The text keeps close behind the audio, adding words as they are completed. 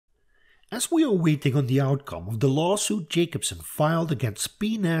As we are waiting on the outcome of the lawsuit Jacobson filed against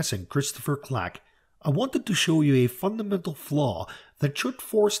PNAS and Christopher Clack, I wanted to show you a fundamental flaw that should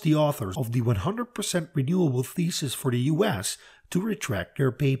force the authors of the 100% renewable thesis for the US to retract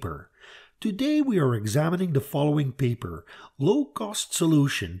their paper. Today we are examining the following paper, Low-Cost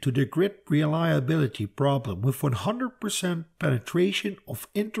Solution to the Grid Reliability Problem with 100% Penetration of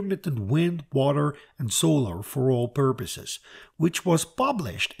Intermittent Wind, Water and Solar for All Purposes, which was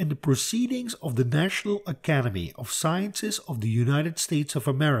published in the Proceedings of the National Academy of Sciences of the United States of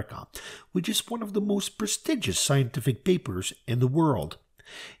America, which is one of the most prestigious scientific papers in the world.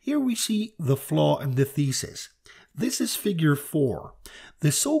 Here we see the flaw in the thesis. This is figure 4.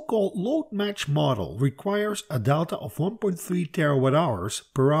 The so-called load match model requires a delta of 1.3 terawatt-hours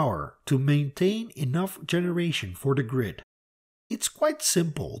per hour to maintain enough generation for the grid. It's quite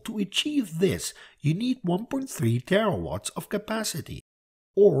simple. To achieve this, you need 1.3 terawatts of capacity,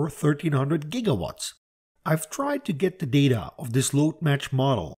 or 1300 gigawatts. I've tried to get the data of this load match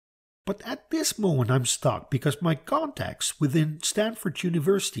model, but at this moment I'm stuck because my contacts within Stanford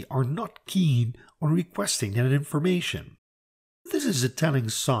University are not keen on requesting that information. This is a telling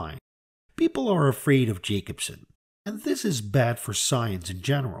sign. People are afraid of Jacobson. And this is bad for science in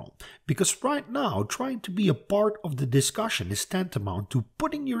general, because right now trying to be a part of the discussion is tantamount to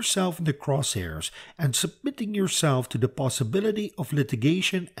putting yourself in the crosshairs and submitting yourself to the possibility of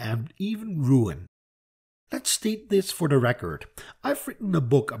litigation and even ruin. Let's state this for the record. I've written a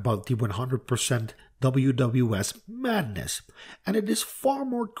book about the 100% WWS madness, and it is far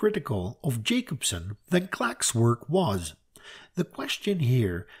more critical of Jacobson than Clack's work was. The question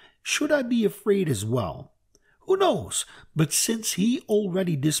here, should I be afraid as well? Who knows, but since he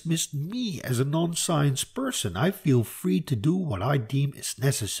already dismissed me as a non-science person, I feel free to do what I deem is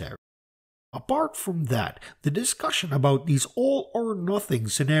necessary. Apart from that, the discussion about these all-or-nothing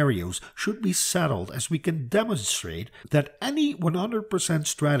scenarios should be settled as we can demonstrate that any 100%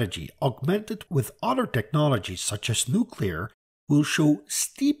 strategy augmented with other technologies such as nuclear will show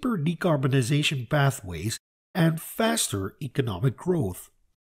steeper decarbonization pathways and faster economic growth.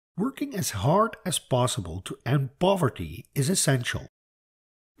 Working as hard as possible to end poverty is essential.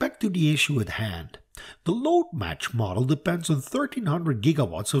 Back to the issue at hand. The load match model depends on 1300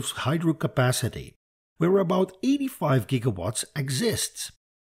 gigawatts of hydro capacity, where about 85 gigawatts exists.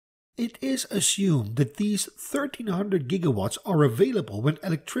 It is assumed that these 1300 gigawatts are available when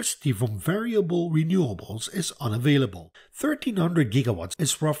electricity from variable renewables is unavailable. 1300 gigawatts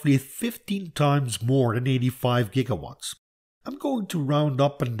is roughly 15 times more than 85 gigawatts. I'm going to round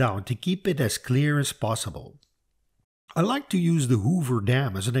up and down to keep it as clear as possible. I like to use the Hoover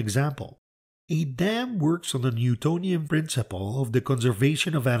Dam as an example. A dam works on the Newtonian principle of the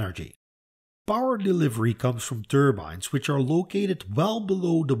conservation of energy. Power delivery comes from turbines which are located well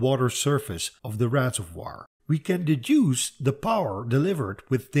below the water surface of the reservoir. We can deduce the power delivered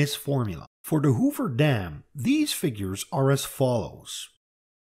with this formula. For the Hoover Dam, these figures are as follows.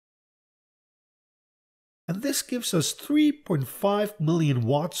 And this gives us 3.5 million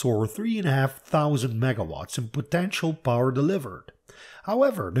watts or 3,500 megawatts in potential power delivered.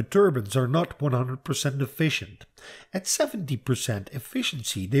 However, the turbines are not 100% efficient. At 70%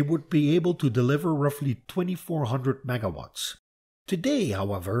 efficiency, they would be able to deliver roughly 2,400 megawatts. Today,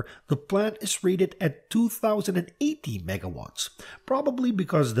 however, the plant is rated at 2,080 megawatts, probably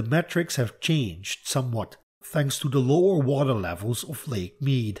because the metrics have changed somewhat thanks to the lower water levels of Lake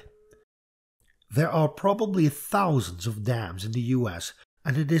Mead. There are probably thousands of dams in the US,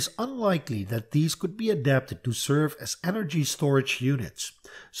 and it is unlikely that these could be adapted to serve as energy storage units,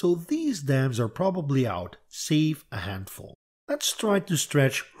 so these dams are probably out, save a handful. Let's try to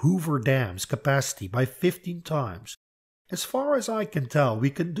stretch Hoover Dam's capacity by 15 times. As far as I can tell,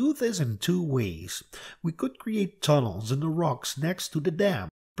 we can do this in two ways. We could create tunnels in the rocks next to the dam,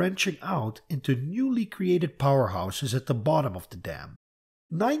 branching out into newly created powerhouses at the bottom of the dam.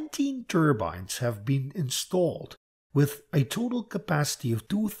 19 turbines have been installed, with a total capacity of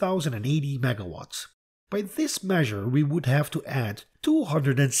 2,080 megawatts. By this measure, we would have to add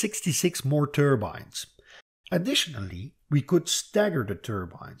 266 more turbines. Additionally, we could stagger the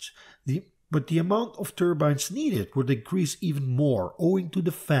turbines, but the amount of turbines needed would increase even more owing to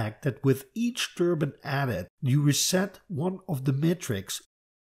the fact that with each turbine added, you reset one of the metrics,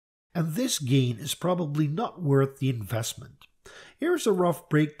 and this gain is probably not worth the investment. Here's a rough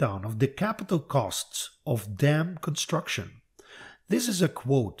breakdown of the capital costs of dam construction. This is a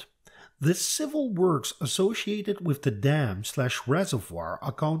quote. The civil works associated with the dam/reservoir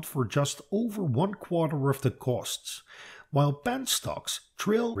account for just over 1/4 of the costs, while penstocks,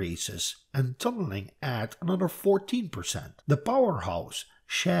 trail races, and tunneling add another 14%. The powerhouse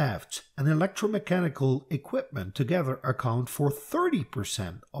shafts, and electromechanical equipment together account for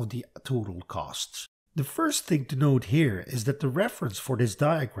 30% of the total costs. The first thing to note here is that the reference for this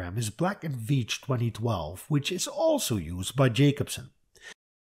diagram is Black & Veatch 2012, which is also used by Jacobsen.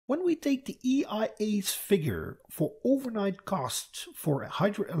 When we take the EIA's figure for overnight costs for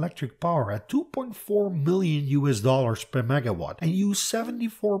hydroelectric power at $2.4 million per megawatt and use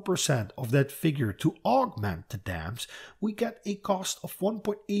 74% of that figure to augment the dams, we get a cost of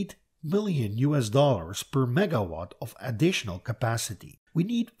 $1.8 million per megawatt of additional capacity. We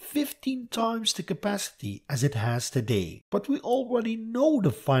need 15 times the capacity as it has today, but we already know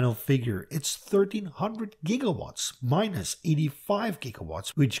the final figure. It's 1300 gigawatts minus 85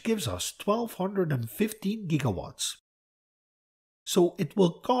 gigawatts, which gives us 1215 gigawatts. So it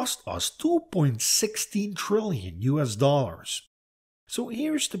will cost us $2.16 trillion. So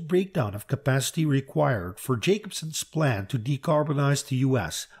here's the breakdown of capacity required for Jacobsen's plan to decarbonize the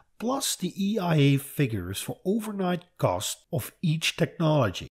US, plus the EIA figures for overnight cost of each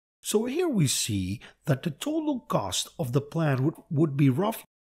technology. So here we see that the total cost of the plan would be roughly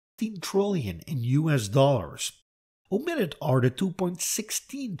 $15 trillion in US dollars. Omitted are the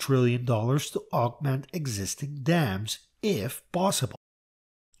 $2.16 trillion to augment existing dams if possible.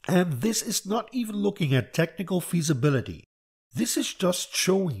 And this is not even looking at technical feasibility. This is just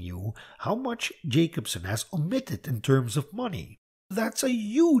showing you how much Jacobsen has omitted in terms of money. That's a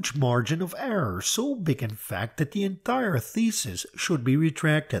huge margin of error, so big in fact that the entire thesis should be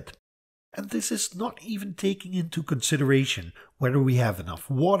retracted. And this is not even taking into consideration whether we have enough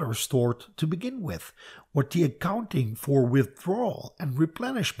water stored to begin with, what the accounting for withdrawal and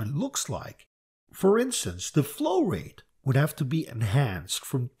replenishment looks like. For instance, the flow rate would have to be enhanced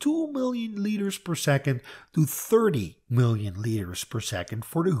from 2 million liters per second to 30 million liters per second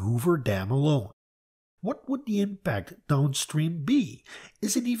for the Hoover Dam alone. What would the impact downstream be?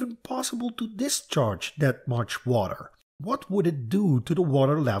 Is it even possible to discharge that much water? What would it do to the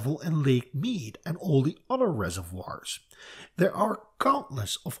water level in Lake Mead and all the other reservoirs? There are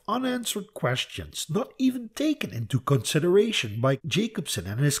countless of unanswered questions not even taken into consideration by Jacobsen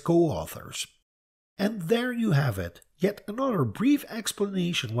and his co-authors. And there you have it, yet another brief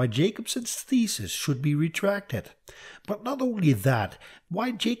explanation why Jacobsen's thesis should be retracted. But not only that, why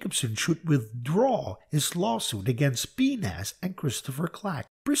Jacobsen should withdraw his lawsuit against PNAS and Christopher Clack.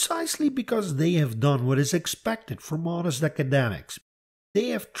 Precisely because they have done what is expected from honest academics. They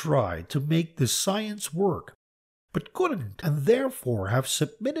have tried to make the science work, but couldn't, and therefore have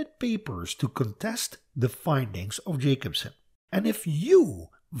submitted papers to contest the findings of Jacobsen. And if you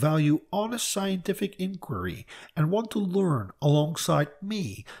value honest scientific inquiry and want to learn alongside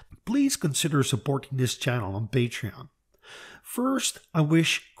me, please consider supporting this channel on Patreon. First, I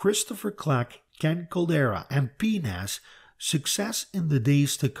wish Christopher Clack, Ken Caldera, and PNAS success in the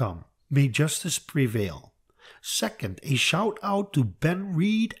days to come. May justice prevail. Second, a shout out to Ben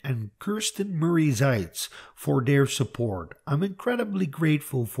Reed and Kirsten Murray-Zeitz for their support. I'm incredibly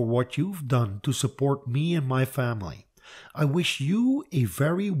grateful for what you've done to support me and my family. I wish you a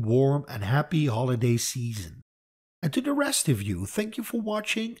very warm and happy holiday season. And to the rest of you, thank you for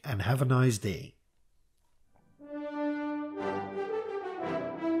watching and have a nice day.